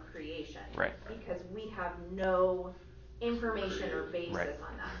of creation. Right. Because we have no information or basis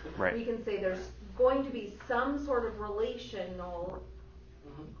on that. Right. We can say there's going to be some sort of relational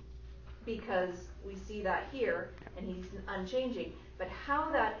because we see that here and he's unchanging. But how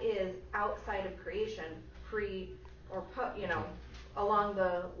that is outside of creation, along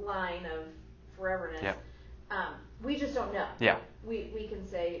the line of foreverness, we just don't know. Yeah. We can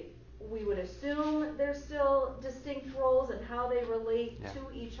say we would assume there's still distinct roles and how they relate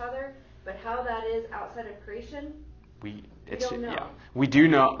to each other, but how that is outside of creation, we don't know. We do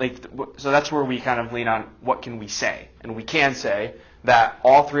know, so that's where we kind of lean on what can we say. And we can say that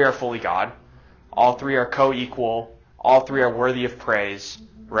all three are fully God, all three are co-equal, all three are worthy of praise,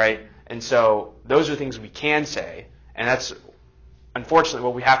 right? And so those are things we can say, and that's unfortunately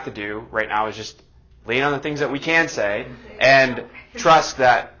what we have to do right now is just lean on the things that we can say and trust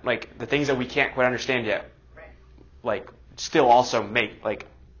that the things that we can't quite understand yet still also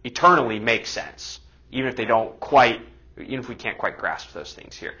eternally make sense, even if we can't quite grasp those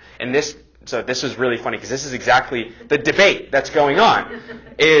things here. And this is really funny because this is exactly the debate that's going on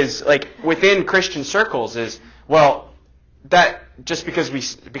is within Christian circles is, well, that just because we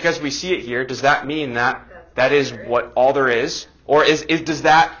see it here, does that mean that is what all there is? Or does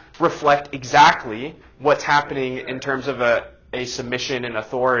that reflect exactly what's happening in terms of a submission and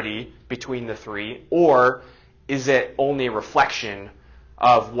authority between the three? Or is it only a reflection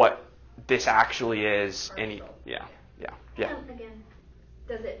of what this actually is? And again,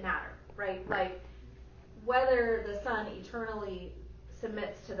 does it matter, right? Whether the Son eternally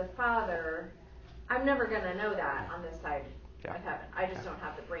submits to the Father, I'm never going to know that on this side of heaven. I just don't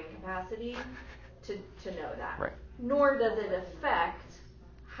have the brain capacity to know that. Right. Nor does it affect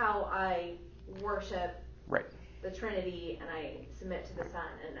how I worship the Trinity and I submit to the Son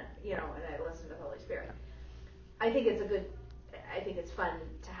and and I listen to the Holy Spirit. I think it's fun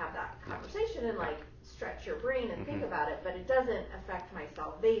to have that conversation and stretch your brain and think about it, but it doesn't affect my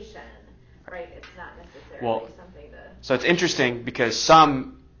salvation, right? It's not necessarily something to... So it's interesting because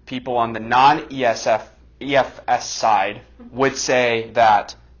some people on the non-EFS side would say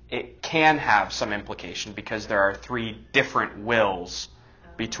that it can have some implication because there are three different wills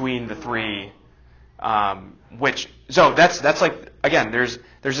between the three, so that's again, there's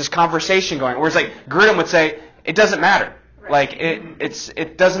this conversation going where it's Grudem would say it doesn't matter,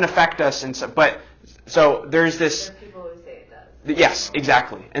 it doesn't affect us, so there's this. There are people who say it does. Yes,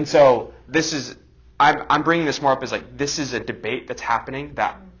 exactly, and so this is I'm bringing this more up as this is a debate that's happening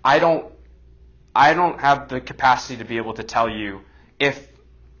that I don't have the capacity to be able to tell you if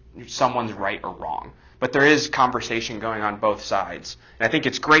someone's right or wrong. But there is conversation going on both sides. And I think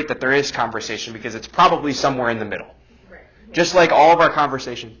it's great that there is conversation because it's probably somewhere in the middle. Right. Just like all of our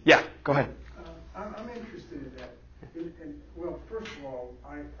conversation. Yeah, go ahead. I'm interested in that. Well, first of all,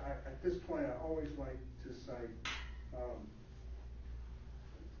 I at this point I always like to cite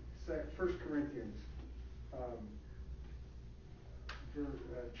 1 Corinthians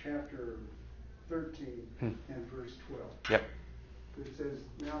chapter 13 and verse 12. Yep. It says,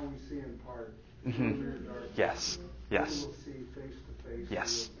 now we see in part. Yes. We will see face to face.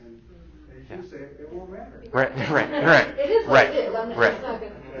 Yes. And as you say, it won't matter. Right. It is what it is.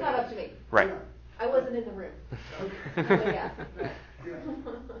 It's not up to me. Right. Yeah. I wasn't in the room. Okay. Yeah.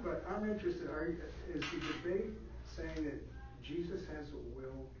 But I'm interested, is the debate saying that Jesus has a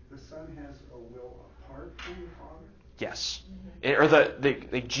will, the Son has a will apart from the Father? Yes. Or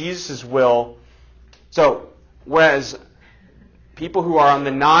the Jesus' will. So, whereas people who are on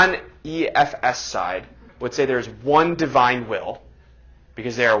the non-EFS side would say there's one divine will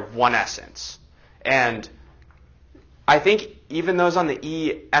because they are one essence. And I think even those on the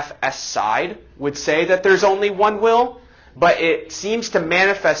EFS side would say that there's only one will, but it seems to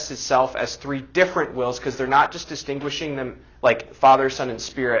manifest itself as three different wills because they're not just distinguishing them like Father, Son, and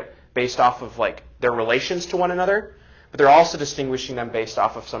Spirit based off of like their relations to one another, but they're also distinguishing them based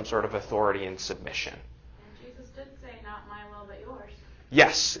off of some sort of authority and submission. And Jesus did say, "Not my will, but yours."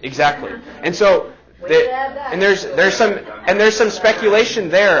 Yes, exactly. And so, there's some speculation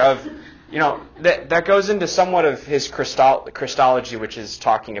there of, that goes into somewhat of his Christology, which is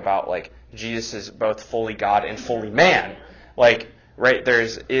talking about like Jesus is both fully God and fully man. Like, right?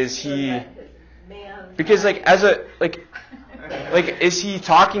 Is he? Because like is he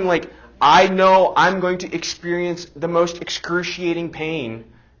talking like, I know I'm going to experience the most excruciating pain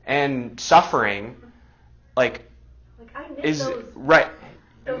and suffering, like I knit is those, right.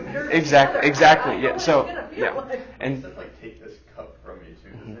 Exactly. Yeah. So and does like take this cup from me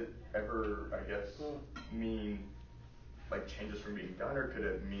too? Does it ever, I guess, mean like changes from being done, or could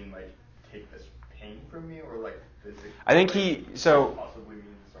it mean like take this pain from me, or like does it? I think possibly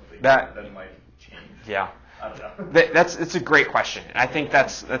mean something that then like change. Yeah. I don't know. It's a great question. And I think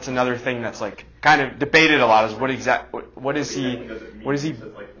that's another thing that's like kind of debated a lot is what is he? What is he?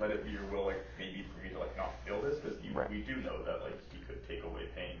 Says, like, let it be your will, like maybe for me to like not feel this, because we do know that like he could take away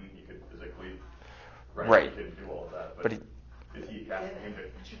pain, he could physically, right? He could do all of that, but is he asking him to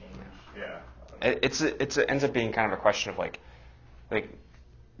change? Yeah. It ends up being kind of a question of like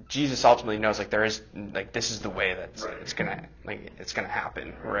Jesus ultimately knows like there is like this is the way that it's gonna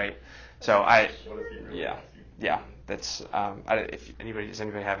happen, right? So that's if does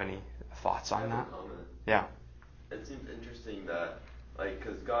anybody have any thoughts on that? Yeah. It seems interesting that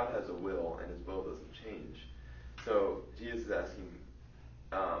because God has a will and his will doesn't change. So Jesus is asking,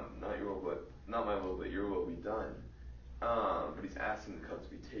 not my will, but your will be done. But he's asking the cup to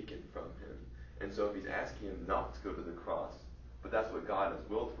be taken from him. And so if he's asking him not to go to the cross, but that's what God has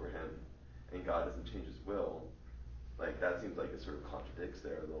willed for him, and God doesn't change his will, like that seems like it sort of contradicts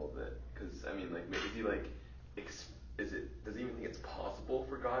there a little bit. Because I mean, like, is he like, does he even think it's possible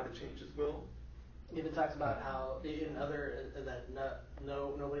for God to change his will? He even talks about how in other that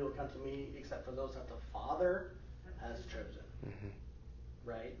nobody will come to me except for those that the Father has chosen,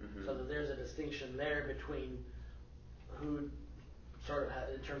 right? Mm-hmm. So that there's a distinction there between who sort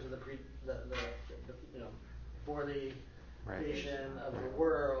of in terms of the for the creation of the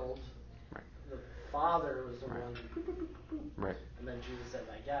world, the Father was the one, right? And then Jesus said,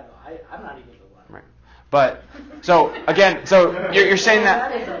 like, yeah, no, I'm not even the one, right? But so again, so you're saying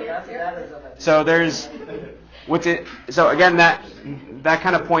that. So there's what's it? So again, that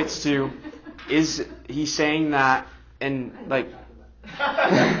kind of points to, is he saying that in like,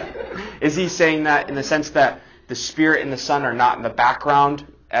 is he saying that in the sense that the Spirit and the Son are not in the background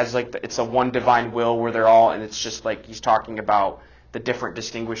as like it's a one divine will where they're all, and it's just like he's talking about the different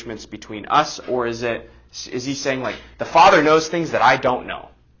distinguishments between us, or is he saying like the Father knows things that I don't know?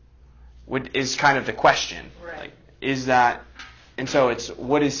 Is kind of the question. Right. Like, is that, and so it's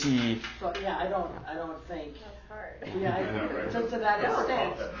what is he? So yeah, I don't think. That's hard. Yeah, to that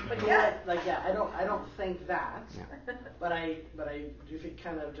extent. But yeah, I don't think that. Yeah. But I do think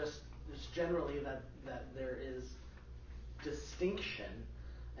kind of just generally that there is distinction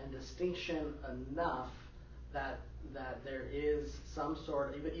enough that there is some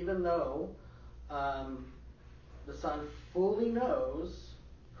sort of, even though the Son fully knows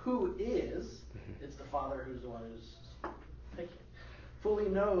who is, it's the Father who's the one who's thinking, fully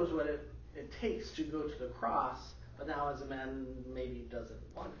knows what it takes to go to the cross, but now as a man maybe doesn't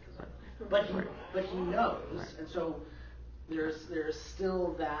want it, but he knows, and so there's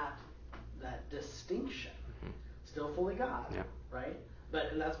still that distinction, still fully God, right?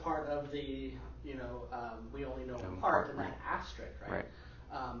 And that's part of the we only know in part, and that asterisk, right?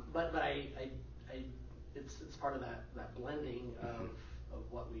 But I it's part of that blending of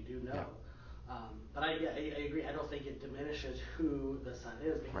what we do know. But I agree. I don't think it diminishes who the Son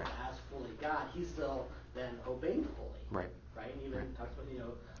is, because as fully God, he's still then obeying fully. Right? And even talks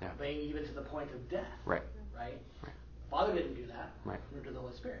about obeying even to the point of death. Right? Father didn't do that. Nor did the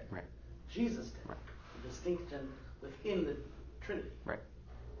Holy Spirit. Jesus did. The distinction within the Trinity.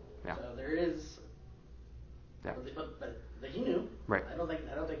 Yeah. So there is. Yeah. But he knew. I don't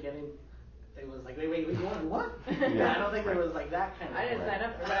think any. It was like, wait, you want to do what? I don't think it was like that kind of. I didn't sign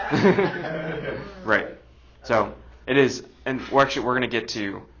up for that. Right. So it is, and we're going to get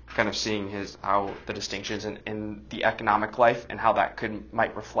to kind of seeing how the distinctions in the economic life and how that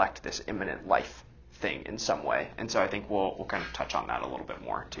might reflect this imminent life thing in some way. And so I think we'll kind of touch on that a little bit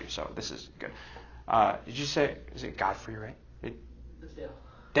more too. So this is good. Did you say, is it Godfrey, right? It's Dale.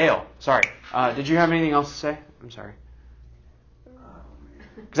 Dale, sorry. Did you have anything else to say? I'm sorry.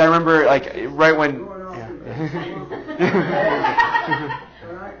 Because I remember, like, right when...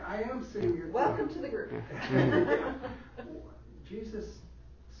 I am sitting here... Welcome to the group. Jesus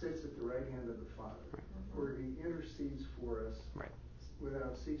sits at the right hand of the Father, where he intercedes for us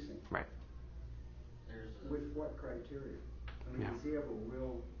without ceasing. Right. With what criteria? I mean, does he have a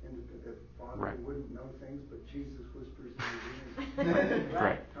will independent Father who wouldn't know things, but Jesus whispers in his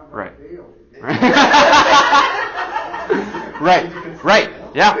ears? How about Dale? Right.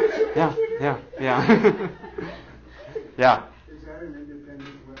 Yeah. Yeah. Is that an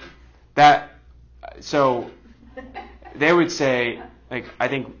independent will? So they would say, like, I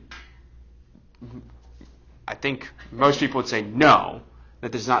think most people would say no,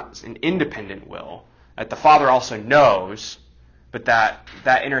 that there's not an independent will, that the Father also knows, but that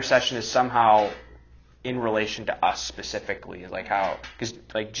intercession is somehow in relation to us specifically, like how, because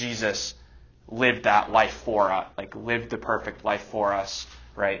like Jesus lived that life for us, like lived the perfect life for us,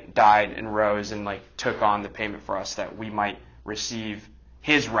 right? Died and rose and like took on the payment for us that we might receive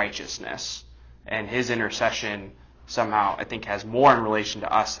his righteousness, and his intercession somehow I think has more in relation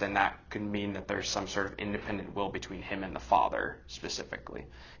to us than that could mean that there's some sort of independent will between him and the Father specifically,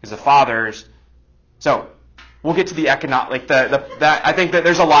 because the Father's. So we'll get to the economic, like that. I think that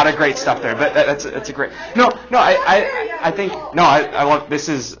there's a lot of great stuff there, but that's a great.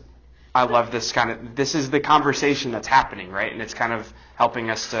 I love this kind of. This is the conversation that's happening, right? And it's kind of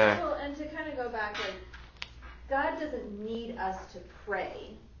helping us to. Well, and to kind of go back, like, God doesn't need us to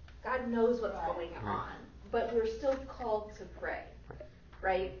pray. God knows what's going on, but we're still called to pray,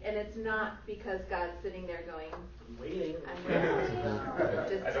 right? And it's not because God's sitting there going, I'm waiting.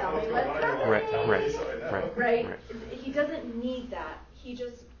 Just tell me what's happening. Right. He doesn't need that. He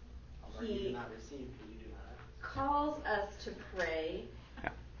Do not receive, but you do not. calls us to pray.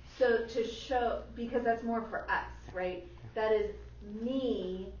 So to show, because that's more for us, right? That is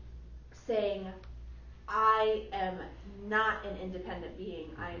me saying, I am not an independent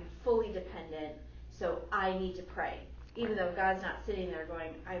being. I am fully dependent, so I need to pray. Even though God's not sitting there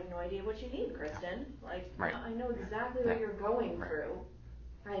going, I have no idea what you need, Kristen. Like, I know exactly what you're going through.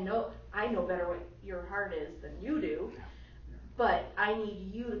 I know better what your heart is than you do, but I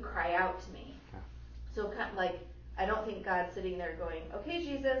need you to cry out to me. So kind of like, I don't think God's sitting there going, okay,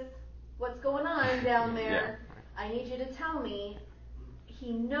 Jesus, what's going on down there? I need you to tell me.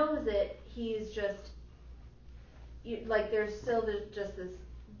 He knows it. He's just, there's just this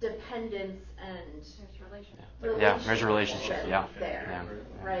dependence and relationship. There's a relationship. There,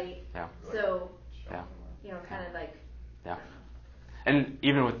 right? Yeah. So, kind of like. Yeah. And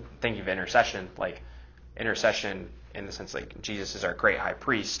even with thinking of intercession, like intercession in the sense like Jesus is our great high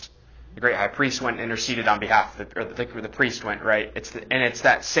priest. The great high priest went and interceded on behalf of the priest went, right? It's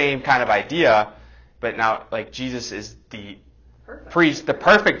that same kind of idea, but now like Jesus is the priest, the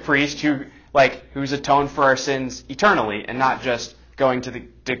perfect priest who's atoned for our sins eternally, and not just going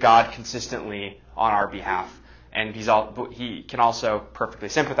to God consistently on our behalf. And he can also perfectly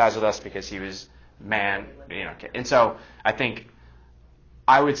sympathize with us because he was man, And so I think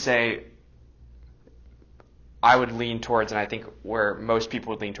I would say I would lean towards, and I think where most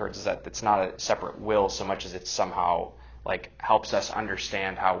people would lean towards is that it's not a separate will so much as it somehow like helps us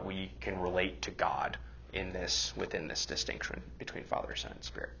understand how we can relate to God within this distinction between Father, Son, and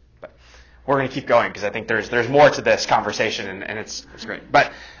Spirit. But we're going to keep going because I think there's more to this conversation, and it's great.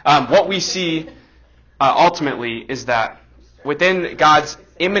 But what we see ultimately is that within God's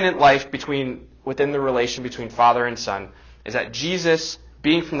immanent life within the relation between Father and Son is that Jesus,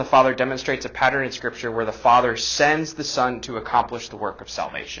 being from the Father, demonstrates a pattern in Scripture where the Father sends the Son to accomplish the work of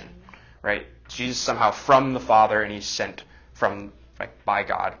salvation. Right? Jesus is somehow from the Father, and he's sent by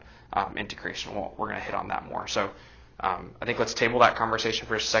God into creation. Well, we're going to hit on that more. So I think let's table that conversation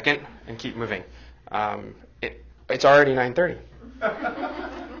for a second and keep moving. It's already 9:30.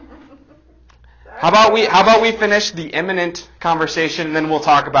 How about we finish the imminent conversation, and then we'll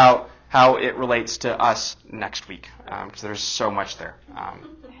talk about how it relates to us next week, because there's so much there.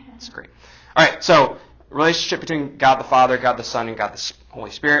 It's great. All right, so relationship between God the Father, God the Son, and God the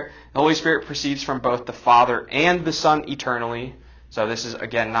Holy Spirit. The Holy Spirit proceeds from both the Father and the Son eternally. So this is,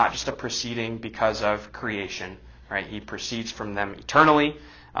 again, not just a proceeding because of creation. Right? He proceeds from them eternally.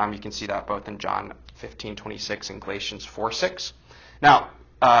 You can see that both in John 15:26 and Galatians 4:6. Now,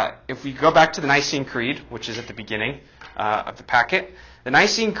 if we go back to the Nicene Creed, which is at the beginning of the packet, the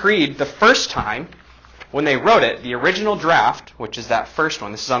Nicene Creed, the first time when they wrote it, the original draft, which is that first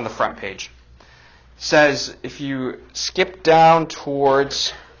one, this is on the front page, says, if you skip down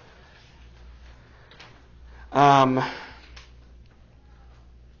towards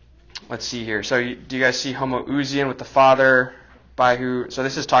let's see here. So do you guys see homoousion with the Father, so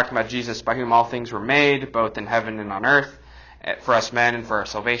this is talking about Jesus, by whom all things were made, both in heaven and on earth, for us men and for our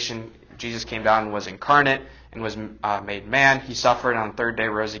salvation. Jesus came down and was incarnate and was made man. He suffered, and on the third day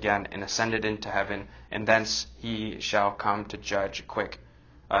rose again and ascended into heaven, and thence he shall come to judge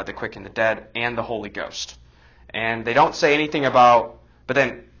the quick and the dead, and the Holy Ghost. And they don't say anything about, but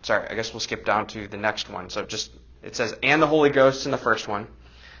then, sorry, I guess we'll skip down to the next one. So it says, and the Holy Ghost in the first one.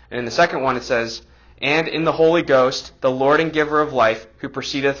 And in the second one it says, and in the Holy Ghost, the Lord and giver of life, who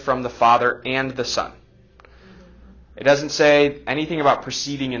proceedeth from the Father and the Son. It doesn't say anything about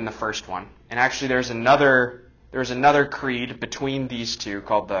proceeding in the first one. And actually there's another creed between these two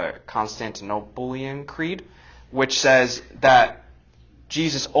called the Constantinopolitan Creed, which says that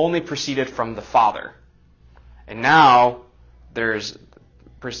Jesus only proceeded from the Father. And now there's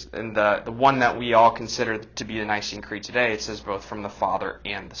in the one that we all consider to be the Nicene Creed today, it says both from the Father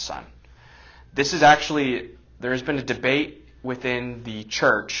and the Son. This is actually, there has been a debate within the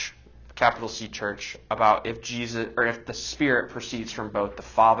church, capital C church, about if the Spirit proceeds from both the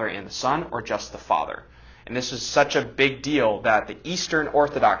Father and the Son, or just the Father. And this is such a big deal that the Eastern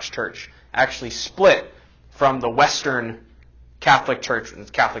Orthodox Church actually split from the Western Catholic Church, and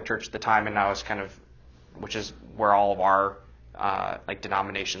the Catholic Church at the time, and now is which is where all of our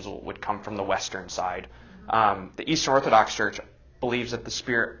denominations would come from, the Western side. The Eastern Orthodox Church believes that the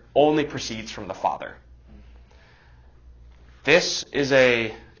Spirit only proceeds from the Father. This is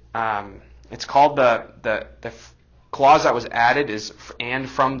it's called the clause that was added is and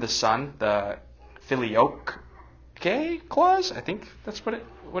from the Son, the filioque clause. I think that's what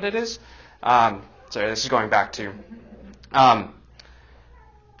it is. So this is going back to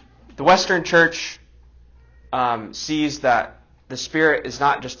the Western Church sees that the Spirit is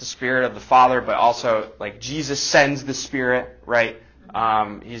not just the Spirit of the Father, but also like Jesus sends the Spirit, right?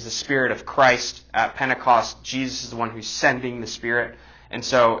 He's the Spirit of Christ at Pentecost. Jesus is the one who's sending the Spirit. And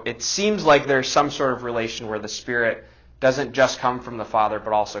so it seems like there's some sort of relation where the Spirit doesn't just come from the Father,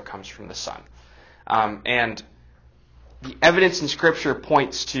 but also comes from the Son. And the evidence in Scripture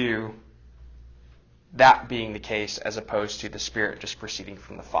points to that being the case as opposed to the Spirit just proceeding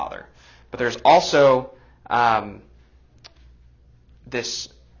from the Father. But there's also this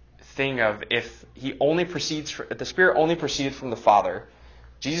thing of if the Spirit only proceeded from the Father,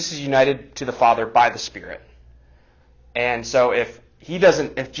 Jesus is united to the Father by the Spirit. And so if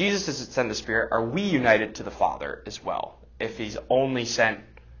Jesus doesn't send the Spirit, are we united to the Father as well? If he's only sent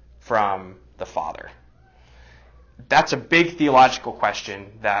from the Father. That's a big theological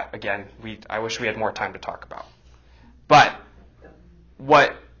question that, again, I wish we had more time to talk about. But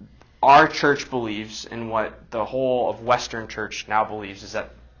what our church believes and what the whole of Western church now believes is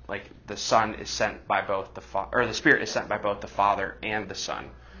that the Son is sent by both the Spirit is sent by both the Father and the Son.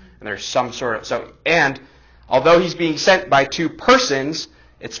 And there's some sort of and although he's being sent by two persons,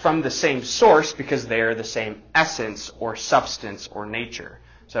 it's from the same source because they are the same essence or substance or nature.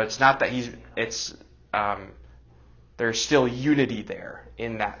 So it's not that there's still unity there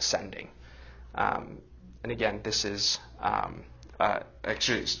in that sending. And again, this is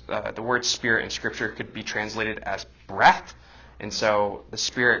the word Spirit in Scripture could be translated as breath. And so the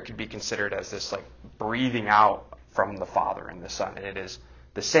Spirit could be considered as this breathing out from the Father and the Son. And it is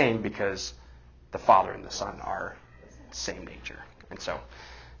the same because the Father and the Son are the same nature. And so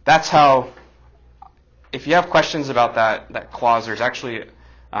that's how, if you have questions about that clause, there's actually,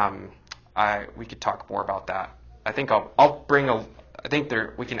 we could talk more about that. I think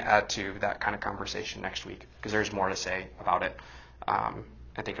we can add to that kind of conversation next week because there's more to say about it. I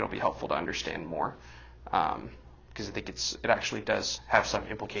think it'll be helpful to understand more because I think it actually does have some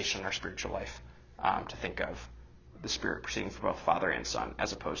implication in our spiritual life to think of the Spirit proceeding from both Father and Son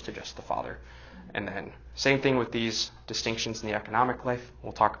as opposed to just the Father. And then same thing with these distinctions in the economic life.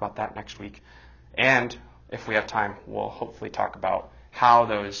 We'll talk about that next week. And if we have time, we'll hopefully talk about how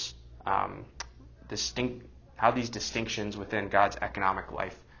those these distinctions within God's economic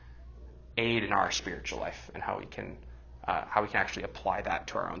life aid in our spiritual life and how we can actually apply that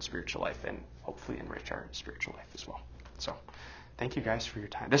to our own spiritual life and hopefully enrich our spiritual life as well. So thank you guys for your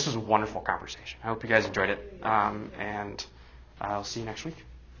time. This was a wonderful conversation. I hope you guys enjoyed it. And I'll see you next week.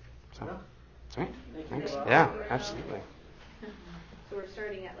 So, sweet. Thanks. Yeah, absolutely. So we're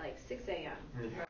starting at 6 a.m.